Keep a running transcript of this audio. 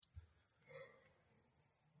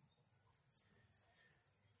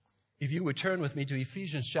If you would turn with me to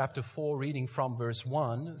Ephesians chapter 4, reading from verse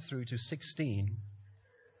 1 through to 16.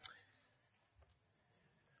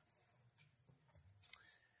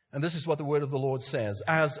 And this is what the word of the Lord says.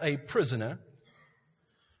 As a prisoner,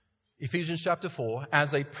 Ephesians chapter 4,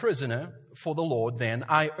 as a prisoner for the Lord, then,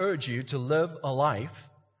 I urge you to live a life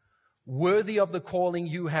worthy of the calling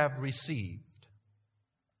you have received.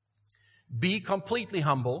 Be completely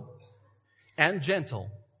humble and gentle.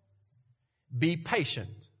 Be patient,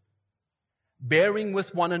 bearing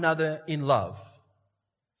with one another in love.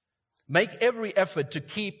 Make every effort to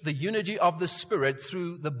keep the unity of the Spirit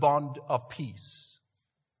through the bond of peace.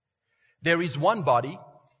 There is one body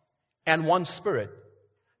and one Spirit,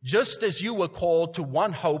 just as you were called to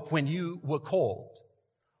one hope when you were called.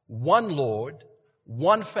 One Lord,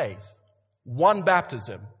 one faith, one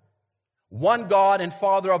baptism, one God and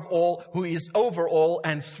Father of all, who is over all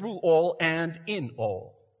and through all and in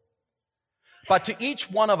all. But to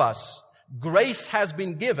each one of us, grace has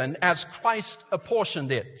been given as Christ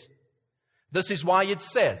apportioned it. This is why it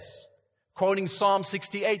says, quoting Psalm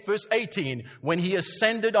 68 verse 18, when he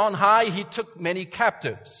ascended on high, he took many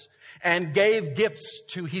captives and gave gifts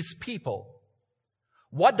to his people.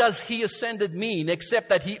 What does he ascended mean except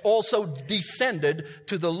that he also descended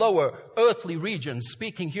to the lower earthly regions,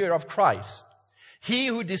 speaking here of Christ? He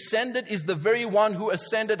who descended is the very one who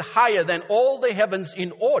ascended higher than all the heavens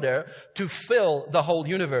in order to fill the whole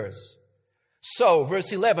universe. So,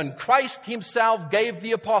 verse 11, Christ himself gave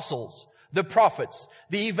the apostles, the prophets,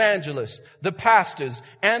 the evangelists, the pastors,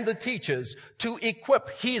 and the teachers to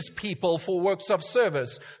equip his people for works of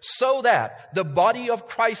service, so that the body of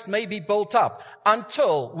Christ may be built up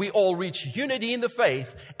until we all reach unity in the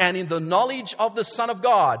faith and in the knowledge of the Son of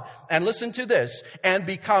God. And listen to this, and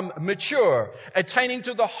become mature, attaining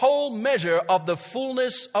to the whole measure of the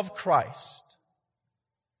fullness of Christ.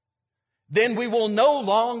 Then we will no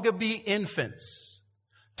longer be infants,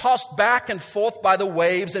 tossed back and forth by the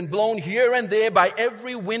waves and blown here and there by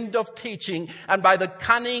every wind of teaching and by the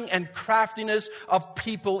cunning and craftiness of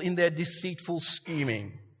people in their deceitful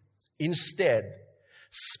scheming. Instead,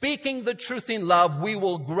 speaking the truth in love, we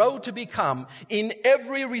will grow to become in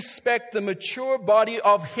every respect the mature body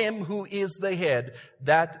of him who is the head,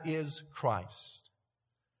 that is Christ.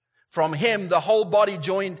 From him, the whole body,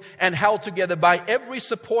 joined and held together by every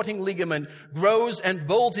supporting ligament, grows and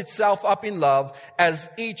builds itself up in love as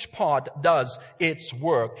each part does its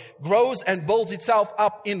work. Grows and builds itself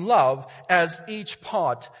up in love as each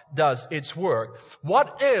part does its work.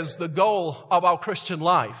 What is the goal of our Christian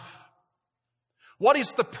life? What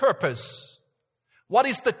is the purpose? What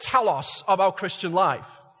is the telos of our Christian life?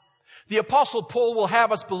 The Apostle Paul will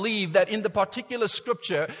have us believe that in the particular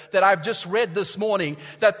scripture that I've just read this morning,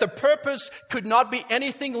 that the purpose could not be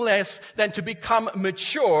anything less than to become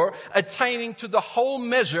mature, attaining to the whole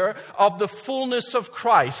measure of the fullness of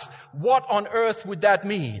Christ. What on earth would that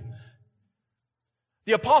mean?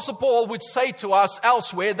 The Apostle Paul would say to us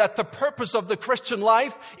elsewhere that the purpose of the Christian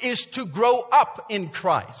life is to grow up in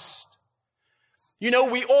Christ. You know,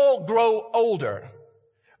 we all grow older.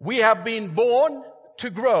 We have been born to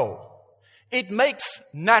grow. It makes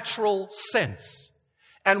natural sense.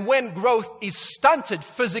 And when growth is stunted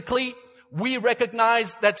physically, we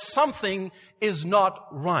recognize that something is not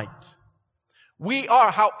right. We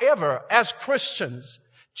are, however, as Christians,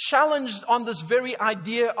 challenged on this very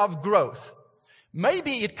idea of growth.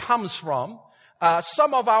 Maybe it comes from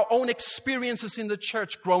some of our own experiences in the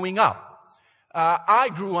church growing up. I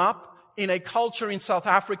grew up in a culture in South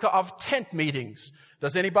Africa of tent meetings.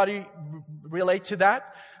 Does anybody relate to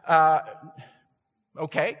that?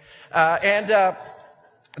 Okay.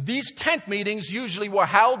 These tent meetings usually were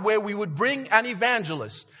held where we would bring an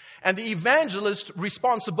evangelist. And the evangelist's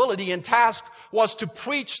responsibility and task was to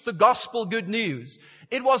preach the gospel good news.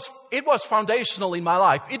 It was foundational in my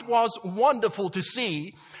life. It was wonderful to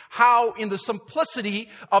see how in the simplicity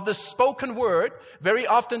of the spoken word, very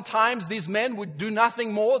oftentimes these men would do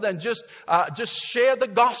nothing more than just share the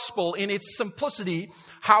gospel in its simplicity,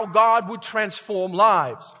 how God would transform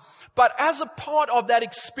lives. But as a part of that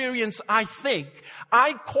experience, I think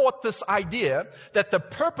I caught this idea that the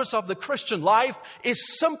purpose of the Christian life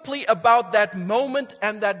is simply about that moment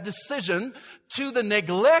and that decision to the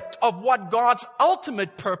neglect of what God's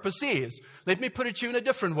ultimate purpose is. Let me put it to you in a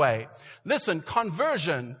different way. Listen,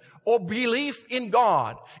 conversion or belief in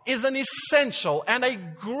God is an essential and a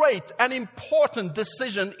great and important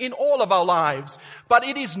decision in all of our lives. But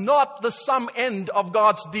it is not the sum end of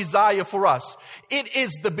God's desire for us. It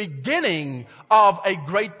is the beginning of a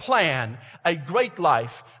great plan, a great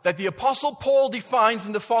life that the Apostle Paul defines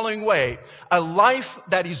in the following way: a life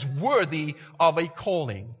that is worthy of a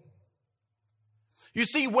calling. You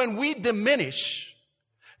see, when we diminish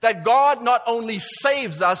that God not only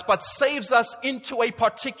saves us, but saves us into a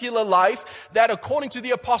particular life that, according to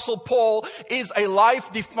the Apostle Paul, is a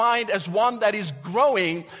life defined as one that is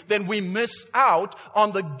growing, then we miss out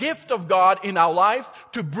on the gift of God in our life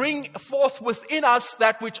to bring forth within us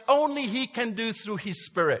that which only He can do through His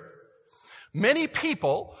Spirit. Many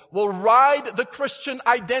people will ride the Christian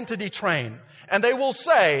identity train, and they will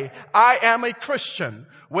say, I am a Christian,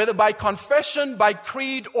 whether by confession, by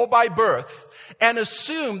creed, or by birth, and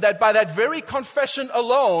assume that by that very confession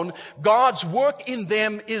alone, God's work in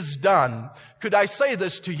them is done. Could I say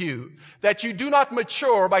this to you? That you do not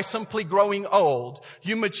mature by simply growing old.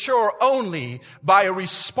 You mature only by a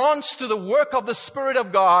response to the work of the Spirit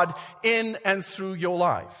of God in and through your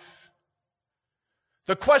life.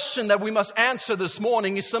 The question that we must answer this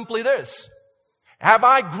morning is simply this: have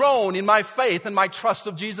I grown in my faith and my trust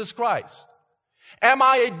of Jesus Christ? Am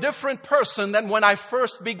I a different person than when I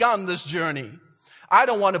first began this journey? I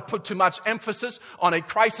don't want to put too much emphasis on a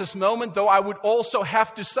crisis moment, though I would also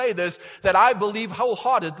have to say this, that I believe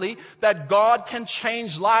wholeheartedly that God can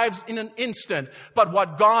change lives in an instant. But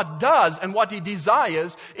what God does and what He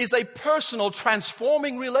desires is a personal,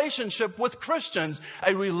 transforming relationship with Christians,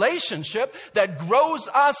 a relationship that grows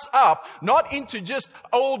us up, not into just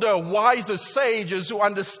older, wiser sages who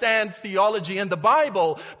understand theology and the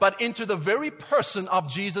Bible, but into the very person of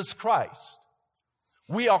Jesus Christ.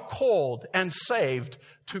 We are called and saved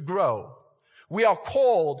to grow. We are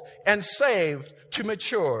called and saved to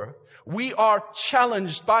mature. We are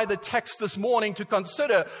challenged by the text this morning to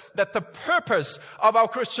consider that the purpose of our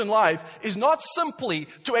Christian life is not simply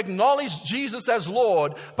to acknowledge Jesus as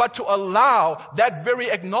Lord, but to allow that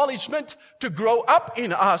very acknowledgement to grow up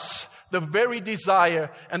in us the very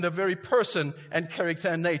desire and the very person and character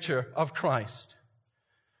and nature of Christ.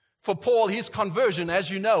 For Paul, his conversion, as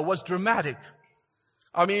you know, was dramatic.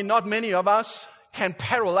 I mean, not many of us can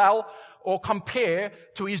parallel or compare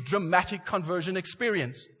to his dramatic conversion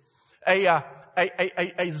experience. A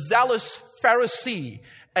zealous Pharisee,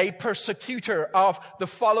 a persecutor of the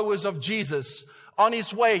followers of Jesus, on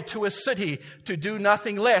his way to a city to do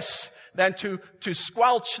nothing less than to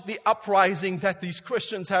squelch the uprising that these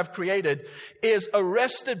Christians have created, is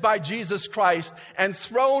arrested by Jesus Christ and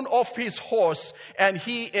thrown off his horse, and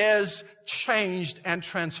he is changed and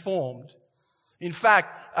transformed. In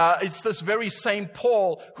fact, it's this very same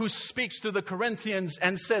Paul who speaks to the Corinthians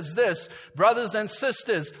and says this: brothers and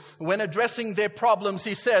sisters, when addressing their problems,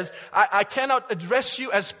 he says, I cannot address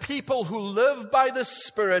you as people who live by the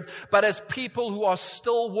Spirit, but as people who are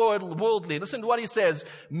still worldly. Listen to what he says: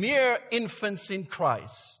 mere infants in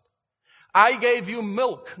Christ. I gave you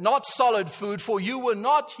milk, not solid food, for you were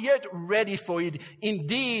not yet ready for it.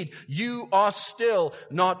 Indeed, you are still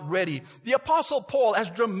not ready. The Apostle Paul, as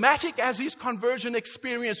dramatic as his conversion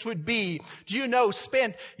experience would be, do you know,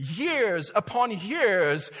 spent years upon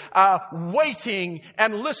years waiting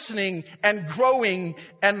and listening and growing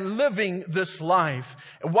and living this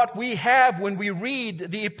life. What we have when we read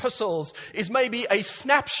the epistles is maybe a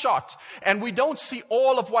snapshot, and we don't see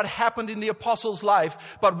all of what happened in the apostle's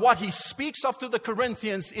life, but what he speaks of to the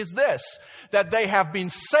Corinthians is this: that they have been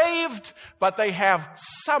saved, but they have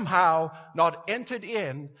somehow not entered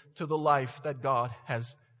in to the life that God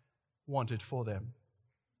has wanted for them.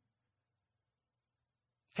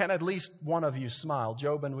 Can at least one of you smile?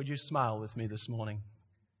 Jobin, would you smile with me this morning?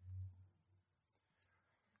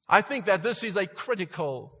 I think that this is a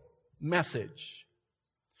critical message.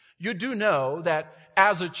 You do know that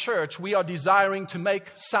as a church, we are desiring to make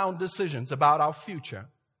sound decisions about our future.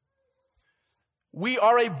 We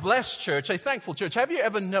are a blessed church, a thankful church. Have you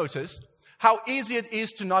ever noticed how easy it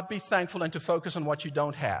is to not be thankful and to focus on what you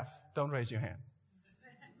don't have? Don't raise your hand.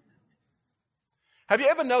 Have you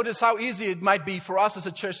ever noticed how easy it might be for us as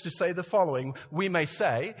a church to say the following? We may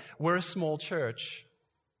say, we're a small church.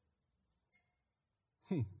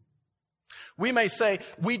 We may say,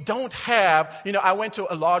 we don't have, I went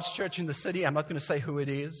to a large church in the city. I'm not going to say who it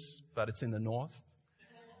is, but it's in the north.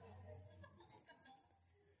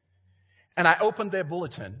 And I opened their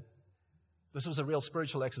bulletin. This was a real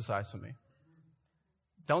spiritual exercise for me.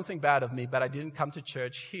 Don't think bad of me, but I didn't come to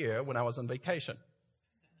church here when I was on vacation.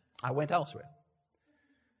 I went elsewhere.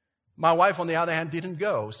 My wife, on the other hand, didn't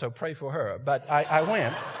go, so pray for her. But I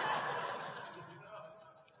went.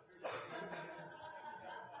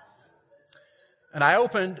 And I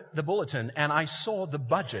opened the bulletin, and I saw the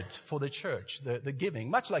budget for the church, the giving,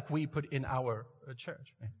 much like we put in our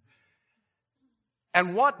church.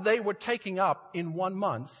 And what they were taking up in 1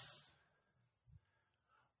 month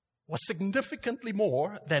was significantly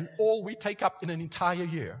more than all we take up in an entire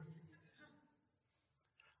year.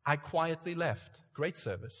 I quietly left. Great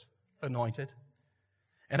service, anointed.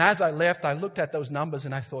 And as I left, I looked at those numbers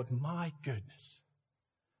and I thought, my goodness.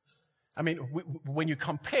 I mean, when you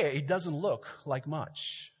compare, it doesn't look like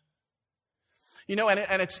much. You know,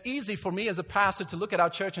 and it's easy for me as a pastor to look at our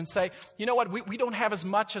church and say, you know what, we don't have as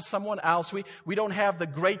much as someone else. We don't have the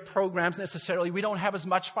great programs necessarily. We don't have as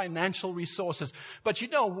much financial resources. But you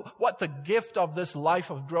know what the gift of this life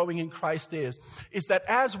of growing in Christ is that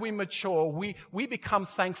as we mature, we become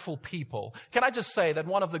thankful people. Can I just say that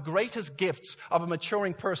one of the greatest gifts of a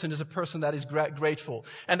maturing person is a person that is grateful.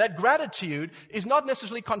 And that gratitude is not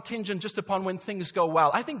necessarily contingent just upon when things go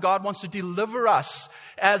well. I think God wants to deliver us,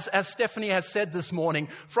 as Stephanie has said this morning,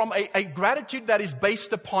 from a gratitude that is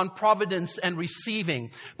based upon providence and receiving.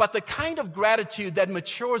 But the kind of gratitude that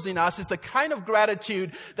matures in us is the kind of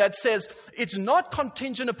gratitude that says, it's not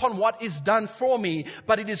contingent upon what is done for me,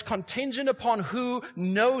 but it is contingent upon who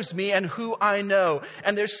knows me and who I know.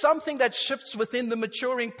 And there's something that shifts within the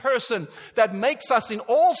maturing person that makes us in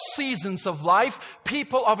all seasons of life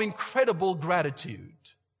people of incredible gratitude.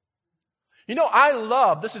 You know, I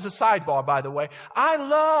love, this is a sidebar, by the way, I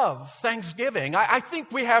love Thanksgiving. I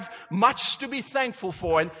think we have much to be thankful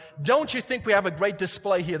for. And don't you think we have a great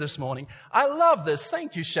display here this morning? I love this.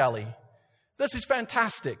 Thank you, Shelley. This is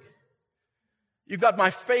fantastic. You got my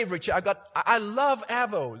favorite. I love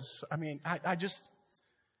avos. I mean, I just,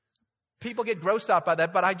 people get grossed out by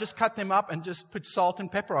that, but I just cut them up and just put salt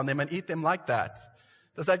and pepper on them and eat them like that.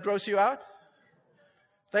 Does that gross you out?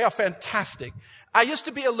 They are fantastic. I used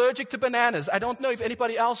to be allergic to bananas. I don't know if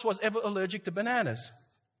anybody else was ever allergic to bananas.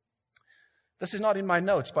 This is not in my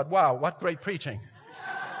notes, but wow, what great preaching.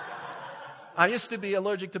 I used to be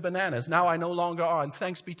allergic to bananas. Now I no longer are, and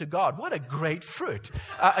thanks be to God. What a great fruit.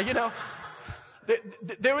 You know,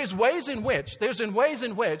 there's ways in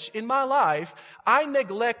which in my life I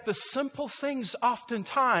neglect the simple things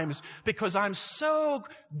oftentimes because I'm so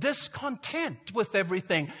discontent with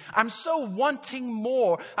everything. I'm so wanting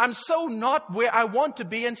more. I'm so not where I want to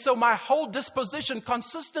be. And so my whole disposition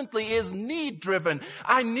consistently is need driven.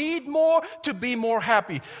 I need more to be more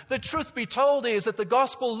happy. The truth be told is that the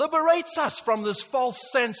gospel liberates us from this false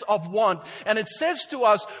sense of want. And it says to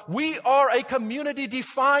us, we are a community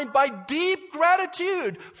defined by deep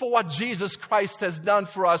gratitude for what Jesus Christ has done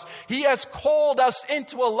for us. He has called us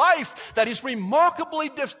into a life that is remarkably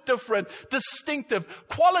different, distinctive,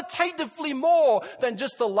 qualitatively more than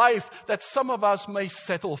just the life that some of us may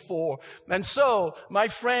settle for. And so, my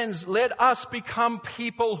friends, let us become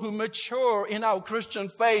people who mature in our Christian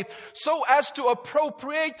faith so as to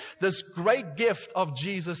appropriate this great gift of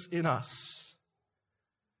Jesus in us.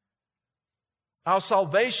 Our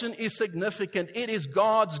salvation is significant. It is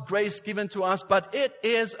God's grace given to us, but it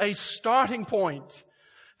is a starting point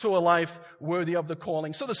to a life worthy of the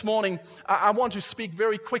calling. So this morning, I want to speak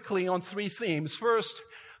very quickly on three themes. First,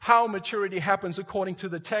 how maturity happens according to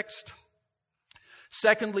the text.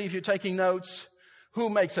 Secondly, if you're taking notes, who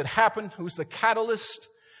makes it happen? Who's the catalyst?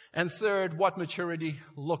 And third, what maturity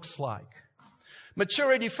looks like.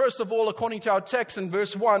 Maturity, first of all, according to our text in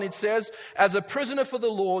verse 1, it says, as a prisoner for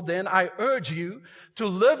the Lord, then I urge you to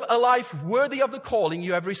live a life worthy of the calling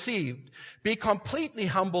you have received. Be completely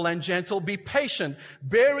humble and gentle. Be patient,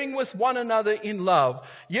 bearing with one another in love.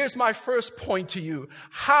 Here's my first point to you.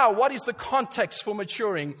 What is the context for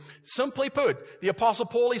maturing? Simply put, the Apostle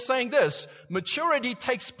Paul is saying this: maturity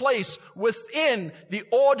takes place within the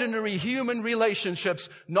ordinary human relationships,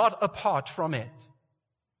 not apart from it.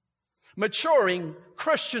 Maturing,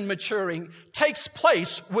 Christian maturing, takes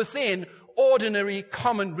place within ordinary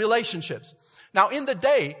common relationships. Now, in the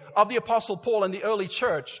day of the Apostle Paul and the early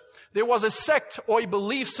church, there was a sect or a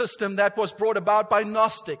belief system that was brought about by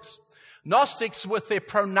Gnostics. Gnostics, with their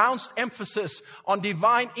pronounced emphasis on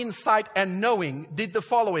divine insight and knowing, did the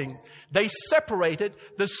following. They separated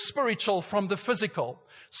the spiritual from the physical,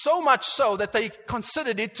 so much so that they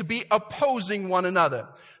considered it to be opposing one another.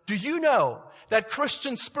 Do you know that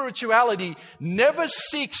Christian spirituality never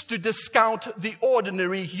seeks to discount the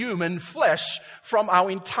ordinary human flesh from our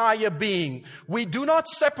entire being? We do not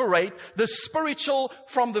separate the spiritual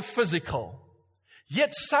from the physical.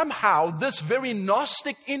 Yet somehow this very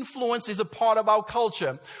Gnostic influence is a part of our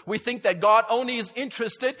culture. We think that God only is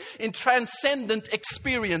interested in transcendent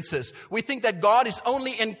experiences. We think that God is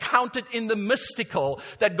only encountered in the mystical,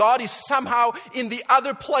 that God is somehow in the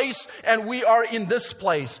other place and we are in this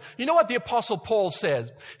place. You know what the Apostle Paul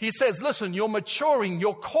says? He says, listen, your maturing,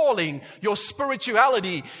 your calling, your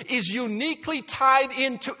spirituality is uniquely tied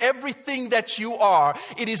into everything that you are.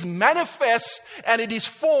 It is manifest and it is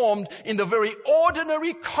formed in the very ordinary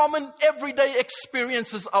ordinary, common, everyday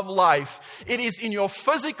experiences of life. It is in your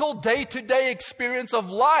physical, day-to-day experience of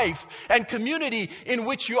life and community in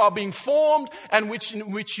which you are being formed and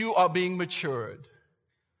in which you are being matured.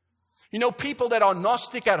 You know, people that are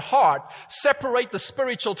Gnostic at heart separate the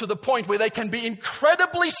spiritual to the point where they can be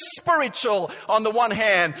incredibly spiritual on the one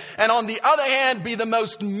hand, and on the other hand be the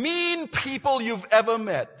most mean people you've ever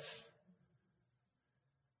met.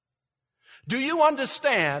 Do you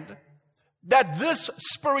understand that this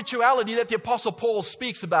spirituality that the Apostle Paul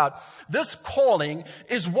speaks about, this calling,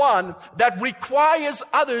 is one that requires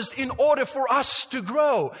others in order for us to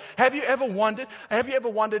grow? Have you ever wondered,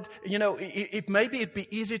 you know, if maybe it'd be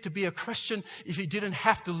easier to be a Christian if you didn't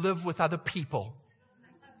have to live with other people?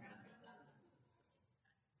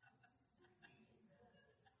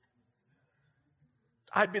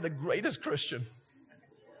 I'd be the greatest Christian.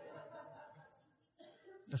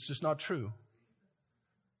 That's just not true.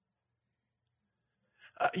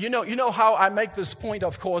 You know how I make this point,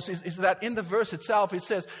 of course, is that in the verse itself, it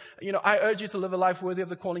says, you know, I urge you to live a life worthy of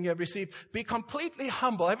the calling you have received. Be completely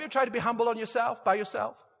humble. Have you tried to be humble on yourself, by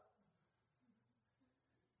yourself?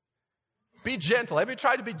 Be gentle. Have you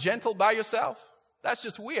tried to be gentle by yourself? That's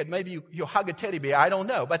just weird. Maybe you hug a teddy bear. I don't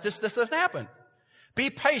know. But this doesn't happen. Be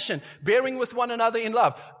patient, bearing with one another in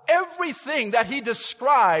love. Everything that he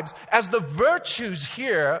describes as the virtues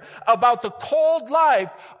here about the called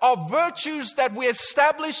life are virtues that we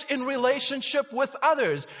establish in relationship with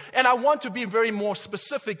others. And I want to be very more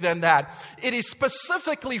specific than that. It is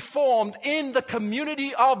specifically formed in the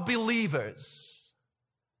community of believers.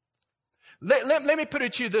 Let me put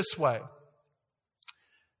it to you this way.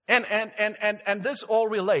 And this all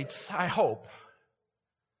relates, I hope.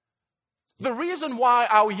 The reason why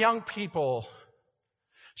our young people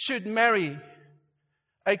should marry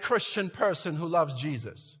a Christian person who loves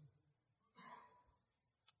Jesus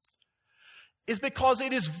is because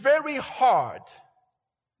it is very hard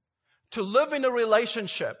to live in a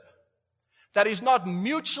relationship that is not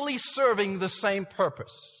mutually serving the same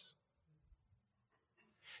purpose.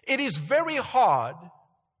 It is very hard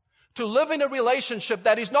to live in a relationship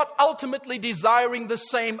that is not ultimately desiring the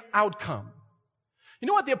same outcome. You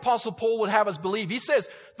know what the Apostle Paul would have us believe? He says,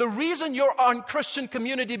 the reason you're on Christian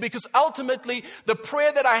community, because ultimately the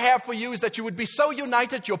prayer that I have for you is that you would be so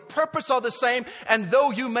united, your purpose are the same, and though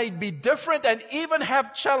you may be different and even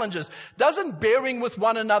have challenges, doesn't bearing with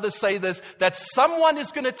one another say this, that someone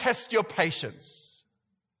is going to test your patience?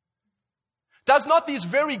 Does not these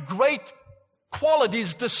very great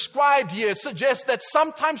qualities described here suggest that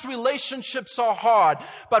sometimes relationships are hard?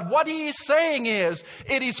 But what he is saying is,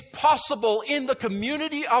 it is possible in the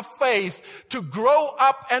community of faith to grow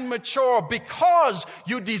up and mature because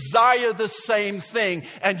you desire the same thing,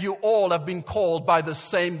 and you all have been called by the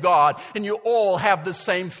same God, and you all have the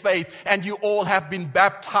same faith, and you all have been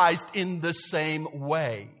baptized in the same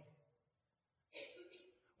way.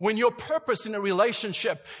 When your purpose in a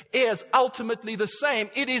relationship is ultimately the same,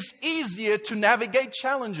 it is easier to navigate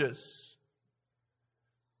challenges.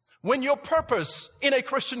 When your purpose in a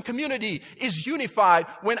Christian community is unified,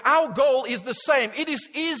 when our goal is the same, it is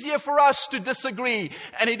easier for us to disagree,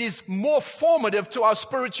 and it is more formative to our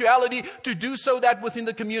spirituality to do so that within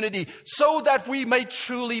the community, so that we may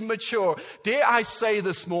truly mature. Dare I say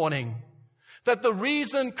this morning, that the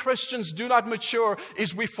reason Christians do not mature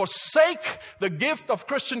is we forsake the gift of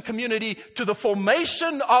Christian community to the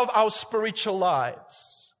formation of our spiritual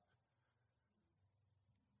lives.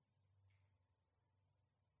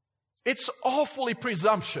 It's awfully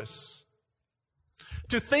presumptuous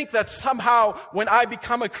to think that somehow when I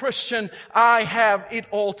become a Christian, I have it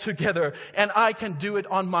all together and I can do it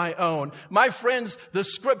on my own. My friends, the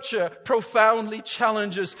scripture profoundly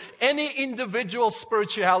challenges any individual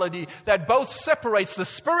spirituality that both separates the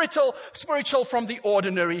spiritual from the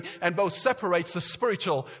ordinary, and both separates the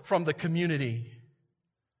spiritual from the community.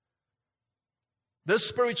 This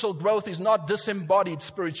spiritual growth is not disembodied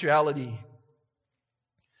spirituality.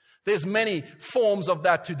 There's many forms of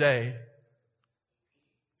that today.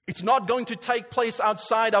 It's not going to take place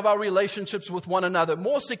outside of our relationships with one another.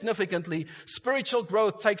 More significantly, spiritual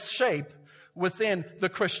growth takes shape within the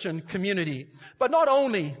Christian community. But not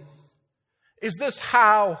only is this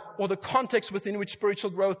how, or the context within which spiritual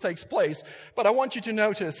growth takes place, but I want you to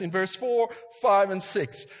notice in verse 4, 5, and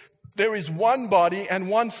 6, there is one body and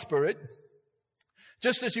one Spirit,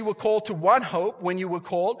 just as you were called to one hope when you were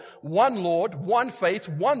called, one Lord, one faith,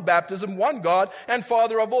 one baptism, one God and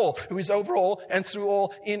Father of all, who is over all and through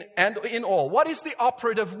all and in all. What is the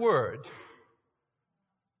operative word?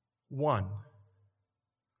 One.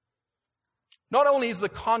 Not only is the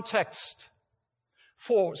context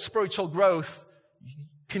for spiritual growth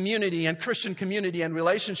community and Christian community and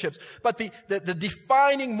relationships. But the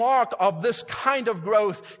defining mark of this kind of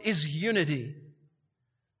growth is unity.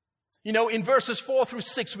 You know, in verses 4 through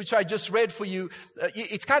 6, which I just read for you,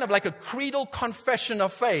 it's kind of like a creedal confession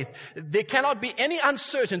of faith. There cannot be any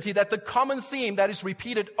uncertainty that the common theme that is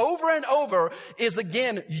repeated over and over is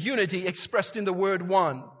again unity expressed in the word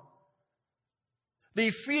one. The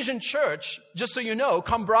Ephesian church, just so you know,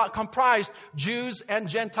 comprised Jews and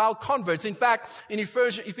Gentile converts. In fact, in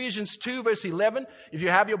Ephesians 2 verse 11, if you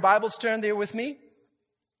have your Bibles, turn there with me.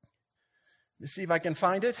 Let's see if I can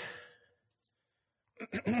find it.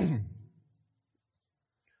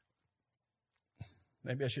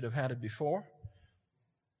 Maybe I should have had it before.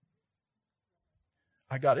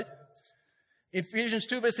 I got it. In Ephesians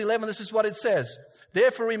 2 verse 11, this is what it says.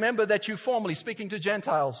 Therefore remember that you formerly, speaking to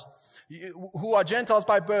Gentiles, who are Gentiles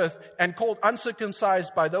by birth and called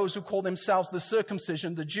uncircumcised by those who call themselves the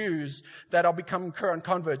circumcision, the Jews that are becoming current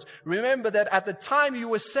converts. Remember that at the time you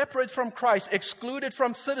were separate from Christ, excluded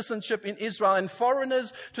from citizenship in Israel and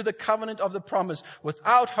foreigners to the covenant of the promise,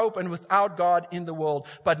 without hope and without God in the world.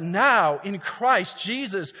 But now in Christ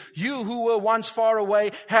Jesus, you who were once far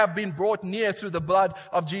away have been brought near through the blood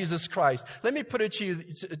of Jesus Christ. Let me put it to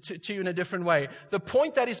you in a different way. The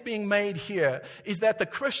point that is being made here is that the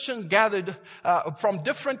Christian gathered from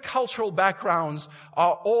different cultural backgrounds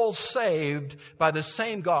are all saved by the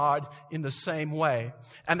same God in the same way.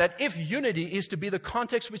 And that if unity is to be the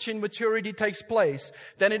context which in maturity takes place,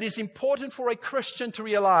 then it is important for a Christian to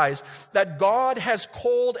realize that God has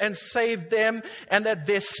called and saved them, and that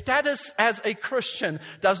their status as a Christian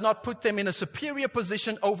does not put them in a superior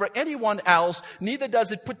position over anyone else, neither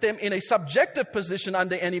does it put them in a subjective position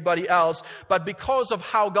under anybody else, but because of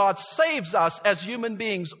how God saves us as human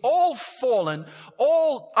beings, all fallen,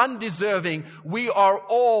 all undeserving, we are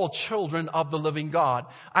all children of the living God.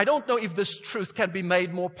 I don't know if this truth can be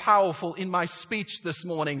made more powerful in my speech this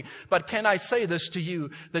morning, but can I say this to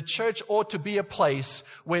you? The church ought to be a place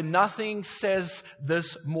where nothing says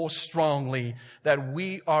this more strongly, that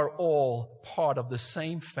we are all part of the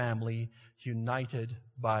same family, united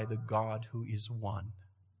by the God who is one.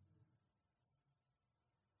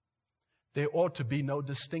 There ought to be no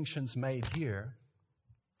distinctions made here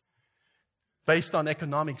based on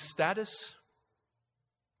economic status,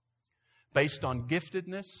 based on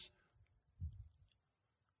giftedness,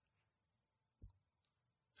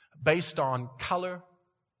 based on color,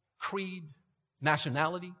 creed,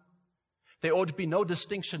 nationality. There ought to be no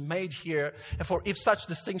distinction made here. And for if such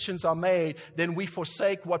distinctions are made, then we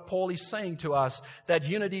forsake what Paul is saying to us, that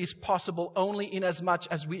unity is possible only inasmuch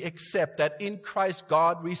as we accept that in Christ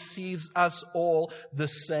God receives us all the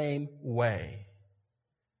same way.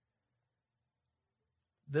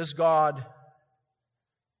 This God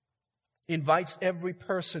invites every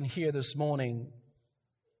person here this morning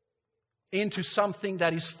into something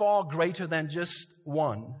that is far greater than just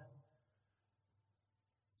one.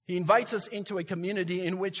 He invites us into a community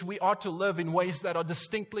in which we are to live in ways that are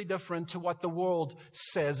distinctly different to what the world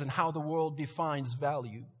says and how the world defines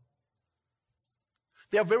value.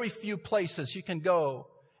 There are very few places you can go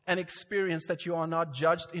and experience that you are not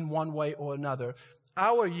judged in one way or another.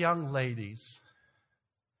 Our young ladies,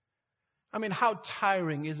 I mean, how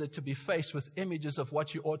tiring is it to be faced with images of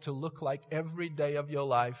what you ought to look like every day of your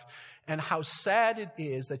life? And how sad it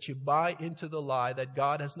is that you buy into the lie that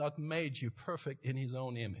God has not made you perfect in His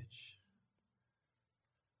own image.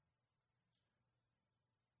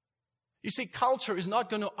 You see, culture is not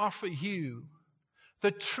going to offer you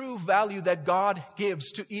the true value that God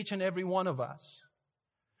gives to each and every one of us.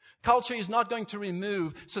 Culture is not going to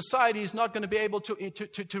remove, society is not going to be able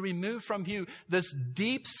to remove from you this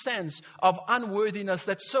deep sense of unworthiness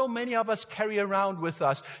that so many of us carry around with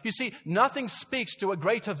us. You see, nothing speaks to a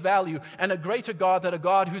greater value and a greater God than a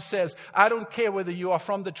God who says, I don't care whether you are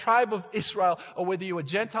from the tribe of Israel or whether you are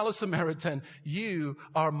Gentile or Samaritan, you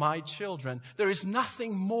are my children. There is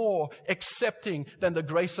nothing more accepting than the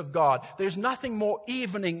grace of God. There's nothing more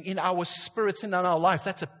evening in our spirits and in our life.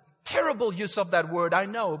 That's a terrible use of that word. I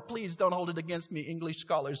know. Please don't hold it against me, English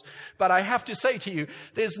scholars. But I have to say to you,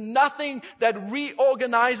 there's nothing that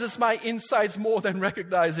reorganizes my insides more than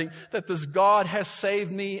recognizing that this God has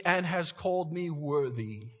saved me and has called me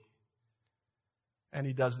worthy. And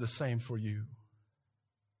He does the same for you.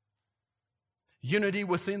 Unity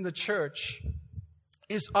within the church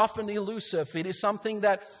is often elusive. It is something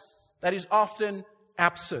that is often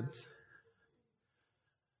absent.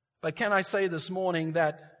 But can I say this morning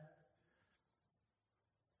that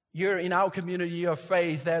here in our community of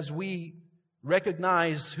faith, as we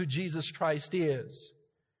recognize who Jesus Christ is,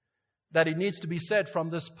 that it needs to be said from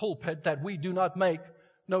this pulpit that we do not make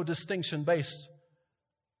no distinction based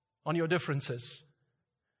on your differences.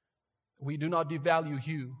 We do not devalue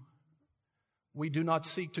you. We do not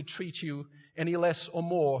seek to treat you any less or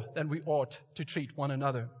more than we ought to treat one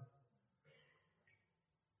another.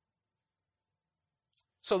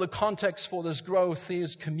 So the context for this growth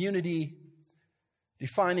is community.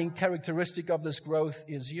 Defining characteristic of this growth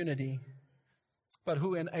is unity. But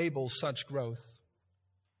who enables such growth?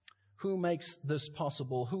 Who makes this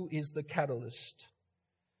possible? Who is the catalyst?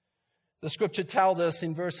 The scripture tells us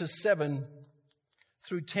in verses 7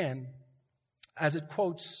 through 10, as it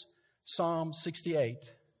quotes Psalm 68,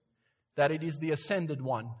 that it is the ascended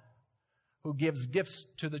one who gives gifts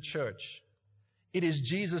to the church. It is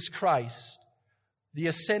Jesus Christ, the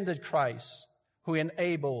ascended Christ, who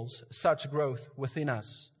enables such growth within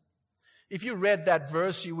us. If you read that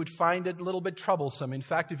verse, you would find it a little bit troublesome. In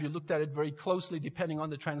fact, if you looked at it very closely, depending on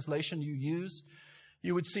the translation you use,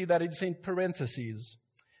 you would see that it's in parentheses.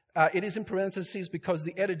 It is in parentheses because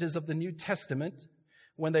the editors of the New Testament,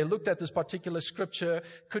 when they looked at this particular scripture,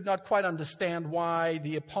 could not quite understand why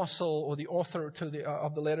the apostle or the author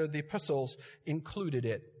of the letter, the epistles, included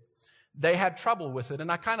it. They had trouble with it,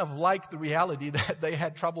 and I kind of like the reality that they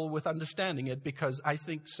had trouble with understanding it, because I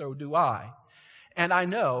think so do I. And I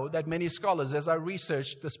know that many scholars, as I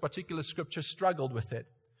researched this particular scripture, struggled with it.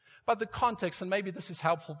 But the context, and maybe this is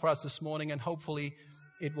helpful for us this morning, and hopefully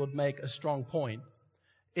it would make a strong point,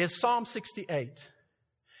 is Psalm 68.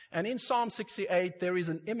 And in Psalm 68, there is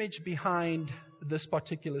an image behind this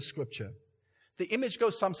particular scripture. The image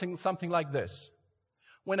goes something like this.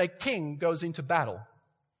 When a king goes into battle,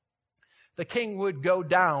 the king would go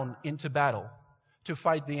down into battle to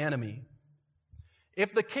fight the enemy.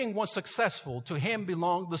 If the king was successful, to him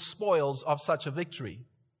belonged the spoils of such a victory.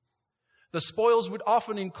 The spoils would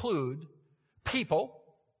often include people,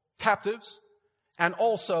 captives, and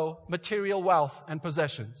also material wealth and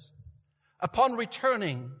possessions. Upon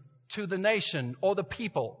returning to the nation or the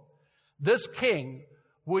people, this king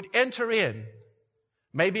would enter in,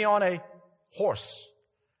 maybe on a horse,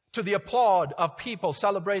 to the applaud of people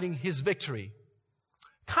celebrating his victory.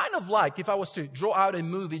 Kind of like if I was to draw out a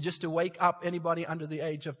movie just to wake up anybody under the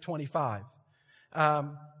age of 25.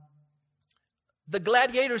 The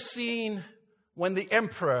gladiator scene when the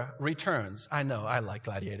emperor returns. I know, I like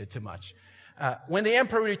Gladiator too much. When the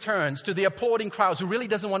emperor returns to the applauding crowds who really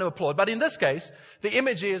doesn't want to applaud. But in this case, the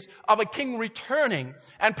image is of a king returning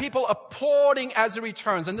and people applauding as he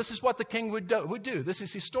returns. And this is what the king would do. This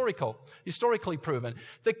is historically proven.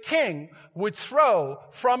 The king would throw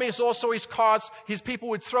from his carts, his people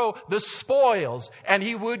would throw the spoils, and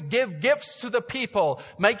he would give gifts to the people,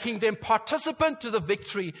 making them participant to the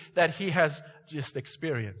victory that he has just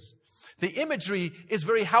experienced. The imagery is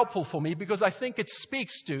very helpful for me because I think it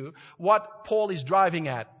speaks to what Paul is driving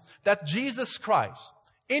at. That Jesus Christ,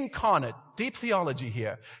 incarnate, deep theology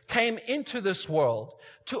here, came into this world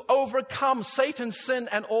to overcome Satan's sin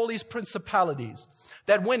and all his principalities.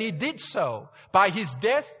 That when he did so, by his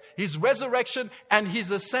death, his resurrection, and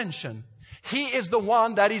his ascension, he is the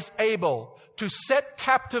one that is able to set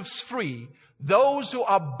captives free, those who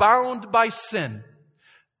are bound by sin,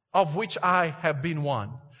 of which I have been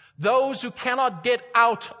one. Those who cannot get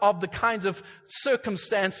out of the kinds of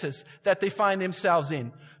circumstances that they find themselves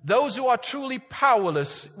in. Those who are truly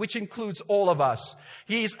powerless, which includes all of us.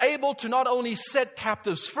 He is able to not only set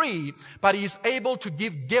captives free, but he is able to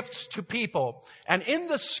give gifts to people. And in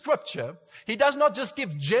the scripture, he does not just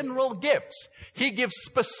give general gifts. He gives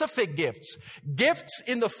specific gifts. Gifts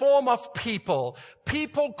in the form of people.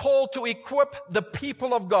 People called to equip the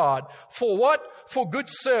people of God. For what? For good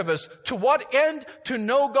service. To what end? To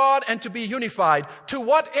know God and to be unified. To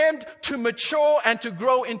what end? To mature and to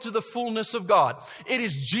grow into the fullness of God. It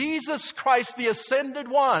is Jesus Christ, the ascended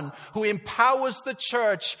one, who empowers the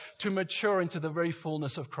church to mature into the very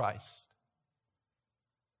fullness of Christ.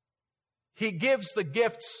 He gives the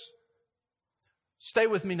gifts. Stay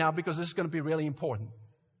with me now because this is going to be really important.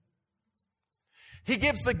 He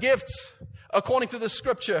gives the gifts, according to the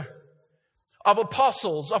scripture, of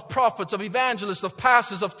apostles, of prophets, of evangelists, of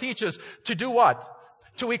pastors, of teachers, to do what?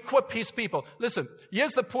 To equip his people. Listen,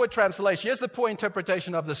 here's the poor translation, here's the poor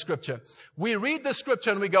interpretation of the scripture. We read the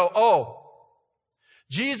scripture and we go, oh,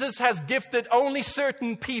 Jesus has gifted only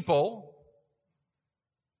certain people,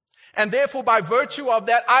 and therefore by virtue of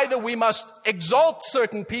that, either we must exalt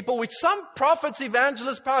certain people, which some prophets,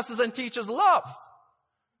 evangelists, pastors, and teachers love.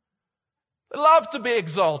 They love to be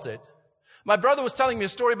exalted. My brother was telling me a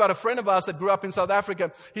story about a friend of ours that grew up in South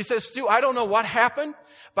Africa. He says, Stu, I don't know what happened,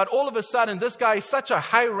 but all of a sudden this guy is such a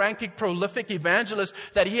high-ranking, prolific evangelist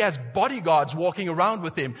that he has bodyguards walking around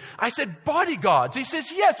with him. I said, bodyguards? He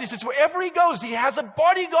says, yes. He says, wherever he goes, he has a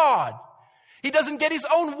bodyguard. He doesn't get his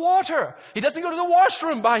own water. He doesn't go to the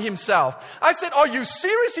washroom by himself. I said, are you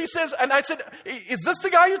serious? He says, and I said, is this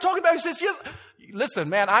the guy you're talking about? He says, yes. Listen,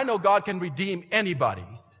 man, I know God can redeem anybody.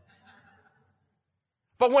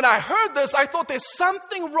 But when I heard this, I thought there's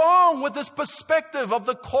something wrong with this perspective of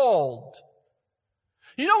the called.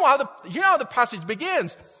 You know how the passage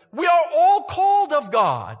begins? We are all called of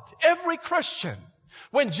God, every Christian.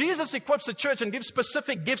 When Jesus equips the church and gives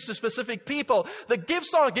specific gifts to specific people, the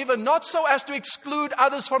gifts are given not so as to exclude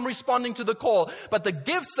others from responding to the call, but the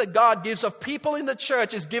gifts that God gives of people in the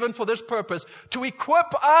church is given for this purpose, to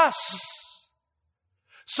equip us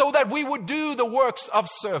so that we would do the works of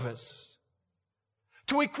service,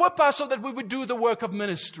 to equip us so that we would do the work of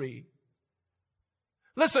ministry.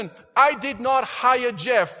 Listen, I did not hire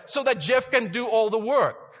Jeff so that Jeff can do all the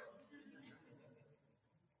work.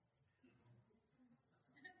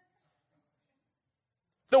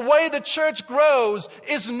 The way the church grows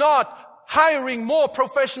is not hiring more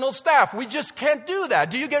professional staff. We just can't do that.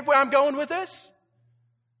 Do you get where I'm going with this?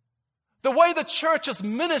 The way the church's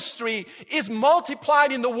ministry is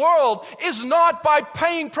multiplied in the world is not by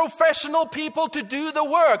paying professional people to do the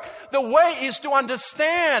work. The way is to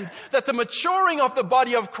understand that the maturing of the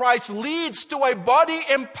body of Christ leads to a body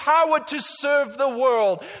empowered to serve the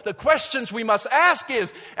world. The questions we must ask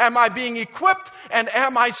is, am I being equipped and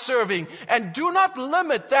am I serving? And do not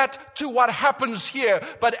limit that to what happens here,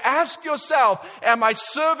 but ask yourself, am I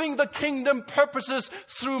serving the kingdom purposes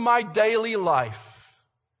through my daily life?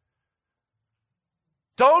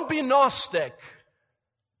 Don't be Gnostic.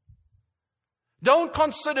 Don't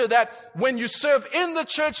consider that when you serve in the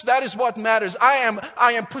church, that is what matters. I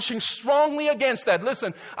am pushing strongly against that.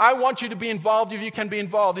 Listen, I want you to be involved if you can be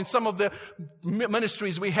involved in some of the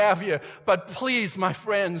ministries we have here. But please, my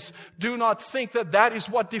friends, do not think that that is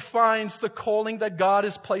what defines the calling that God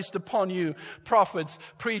has placed upon you. Prophets,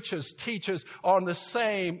 preachers, teachers are on the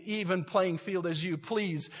same even playing field as you.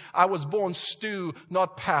 Please, I was born Stu,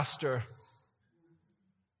 not pastor.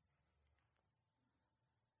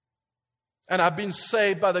 And I've been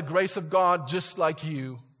saved by the grace of God just like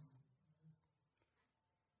you.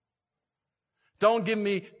 Don't give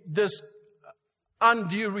me this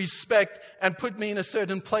undue respect and put me in a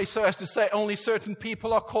certain place so as to say only certain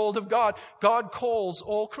people are called of God. God calls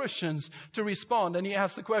all Christians to respond. And He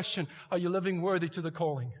asks the question, are you living worthy to the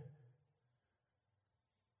calling?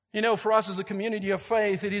 You know, for us as a community of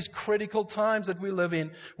faith, it is critical times that we live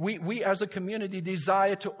in. We as a community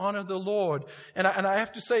desire to honor the Lord. And I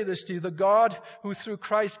have to say this to you. The God who through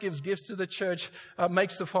Christ gives gifts to the church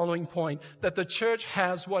makes the following point, that the church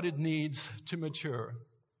has what it needs to mature.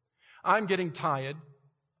 I'm getting tired,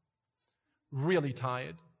 really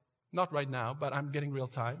tired. Not right now, but I'm getting real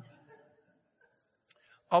tired.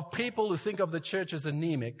 Of people who think of the church as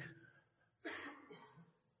anemic.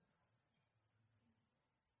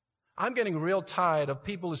 I'm getting real tired of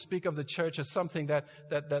people who speak of the church as something that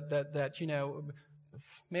you know,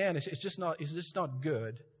 man, it's just not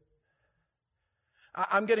good.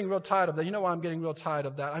 I'm getting real tired of that. You know why I'm getting real tired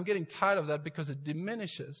of that? I'm getting tired of that because it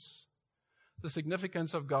diminishes the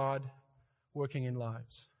significance of God working in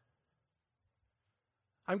lives.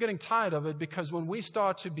 I'm getting tired of it because when we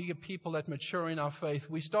start to be a people that mature in our faith,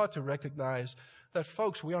 we start to recognize that,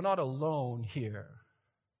 folks, we are not alone here.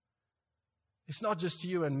 It's not just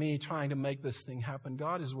you and me trying to make this thing happen.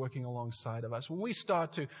 God is working alongside of us. When we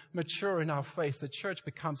start to mature in our faith, the church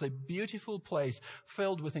becomes a beautiful place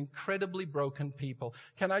filled with incredibly broken people.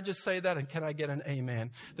 Can I just say that, and can I get an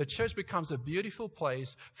amen? The church becomes a beautiful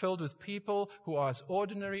place filled with people who are as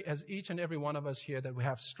ordinary as each and every one of us here, that we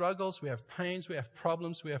have struggles, we have pains, we have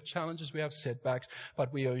problems, we have challenges, we have setbacks,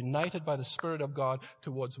 but we are united by the Spirit of God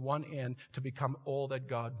towards one end to become all that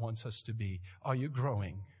God wants us to be. Are you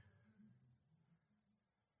growing?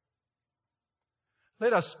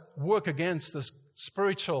 Let us work against this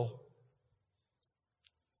spiritual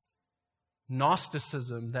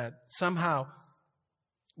Gnosticism that somehow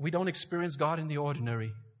we don't experience God in the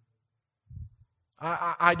ordinary.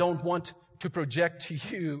 I don't want to project to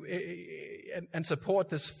you and support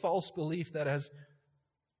this false belief that has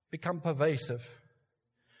become pervasive.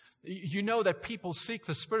 You know that people seek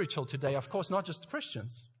the spiritual today, of course, not just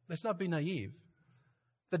Christians. Let's not be naive.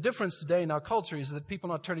 The difference today in our culture is that people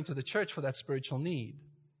are not turning to the church for that spiritual need.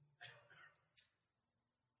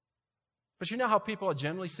 But you know how people are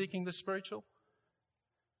generally seeking the spiritual?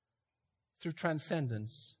 Through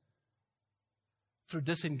transcendence, through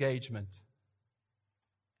disengagement.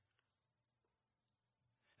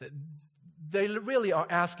 They really are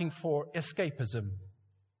asking for escapism.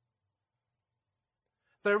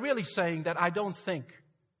 They're really saying that I don't think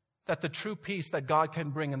that the true peace that God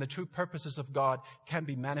can bring and the true purposes of God can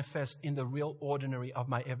be manifest in the real ordinary of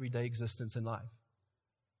my everyday existence in life.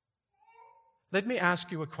 Let me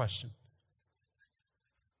ask you a question.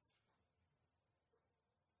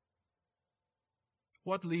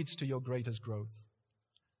 What leads to your greatest growth?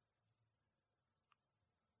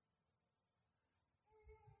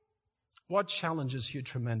 What challenges you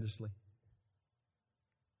tremendously?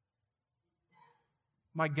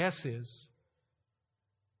 My guess is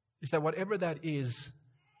that whatever that is,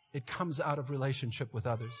 it comes out of relationship with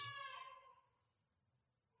others.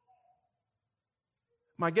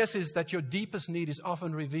 My guess is that your deepest need is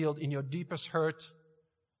often revealed in your deepest hurt.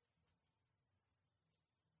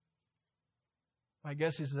 My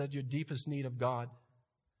guess is that your deepest need of God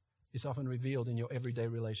is often revealed in your everyday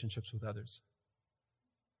relationships with others.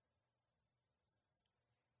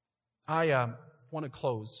 I want to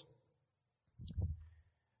close.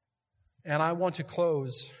 And I want to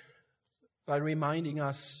close by reminding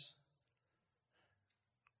us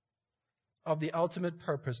of the ultimate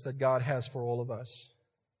purpose that God has for all of us.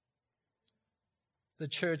 The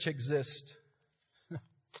church exists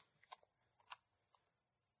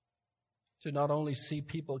to not only see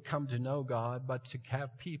people come to know God, but to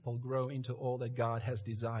have people grow into all that God has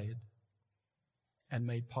desired and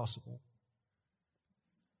made possible.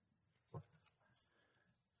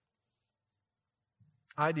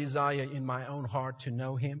 I desire in my own heart to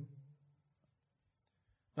know Him.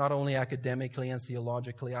 Not only academically and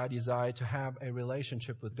theologically, I desire to have a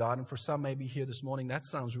relationship with God. And for some maybe here this morning, that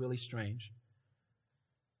sounds really strange.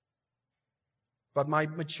 But my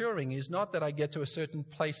maturing is not that I get to a certain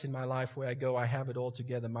place in my life where I go, I have it all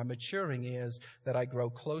together. My maturing is that I grow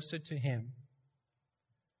closer to Him.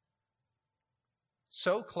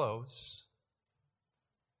 So close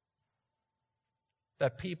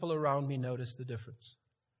that people around me notice the difference.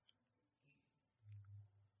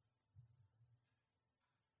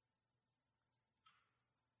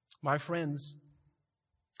 My friends,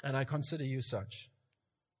 and I consider you such,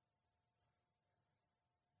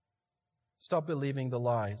 stop believing the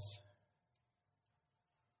lies.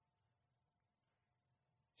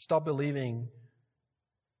 Stop believing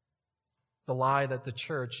the lie that the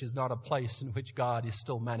church is not a place in which God is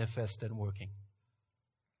still manifest and working.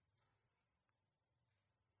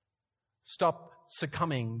 Stop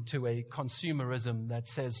succumbing to a consumerism that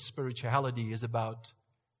says spirituality is about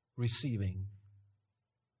receiving.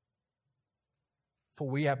 For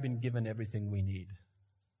we have been given everything we need.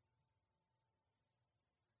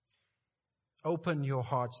 Open your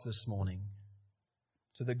hearts this morning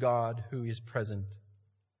to the God who is present,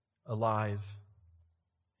 alive,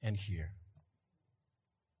 and here.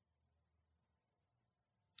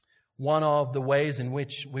 One of the ways in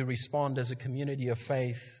which we respond as a community of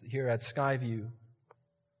faith here at Skyview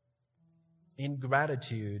in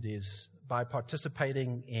gratitude is by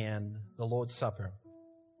participating in the Lord's Supper.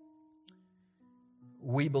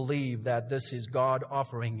 We believe that this is God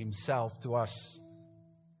offering Himself to us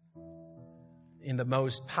in the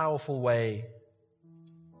most powerful way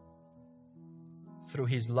through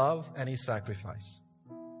His love and His sacrifice.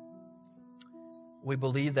 We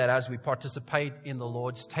believe that as we participate in the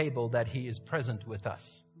Lord's table, that He is present with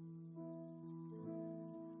us.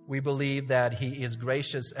 We believe that He is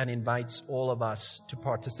gracious and invites all of us to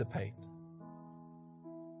participate.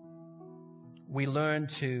 We learn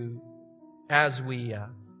to, as we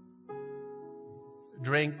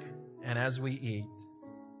drink and as we eat,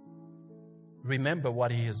 remember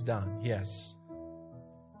what He has done, yes,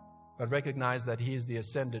 but recognize that He is the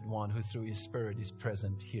ascended one who through His Spirit is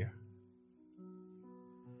present here.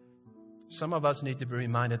 Some of us need to be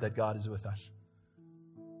reminded that God is with us.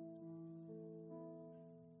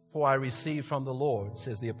 For I received from the Lord,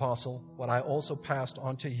 says the apostle, what I also passed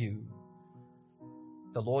on to you.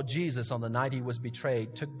 The Lord Jesus, on the night He was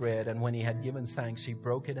betrayed, took bread, and when He had given thanks, He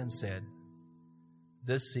broke it and said,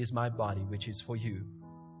 "This is my body, which is for you.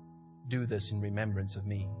 Do this in remembrance of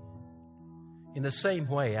me." In the same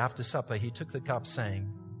way, after supper, He took the cup, saying,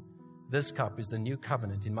 "This cup is the new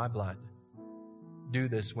covenant in my blood. Do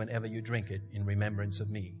this whenever you drink it in remembrance of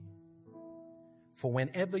me. For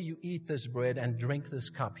whenever you eat this bread and drink this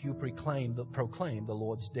cup, you proclaim the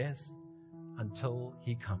Lord's death until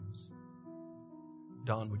He comes."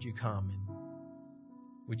 Don, would you come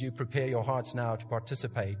and would you prepare your hearts now to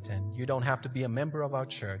participate? And you don't have to be a member of our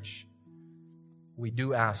church. We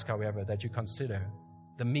do ask, however, that you consider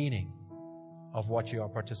the meaning of what you are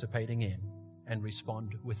participating in and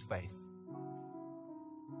respond with faith.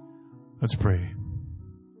 Let's pray.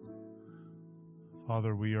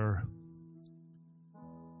 Father, we are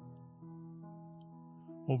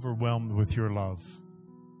overwhelmed with your love.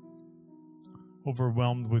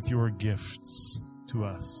 overwhelmed with your gifts to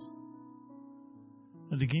us.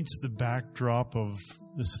 And against the backdrop of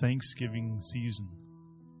this Thanksgiving season,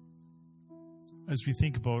 as we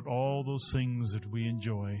think about all those things that we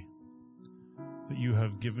enjoy, that you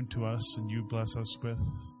have given to us and you bless us with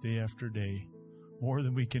day after day, more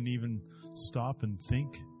than we can even stop and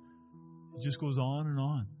think, it just goes on and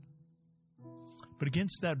on. But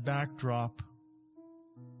against that backdrop,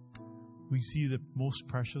 we see the most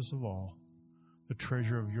precious of all, the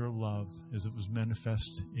treasure of your love as it was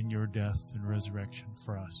manifest in your death and resurrection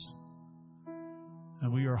for us.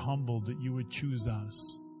 And we are humbled that you would choose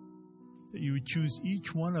us, that you would choose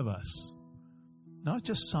each one of us, not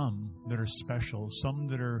just some that are special, some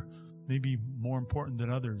that are maybe more important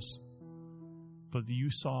than others, but that you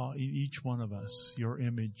saw in each one of us your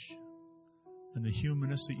image and the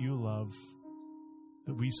humanness that you love,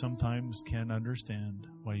 that we sometimes can't understand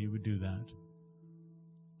why you would do that.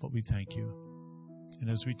 But we thank you. And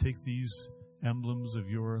as we take these emblems of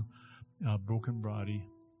your broken body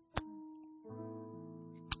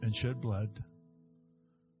and shed blood,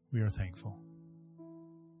 we are thankful.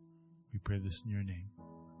 We pray this in your name.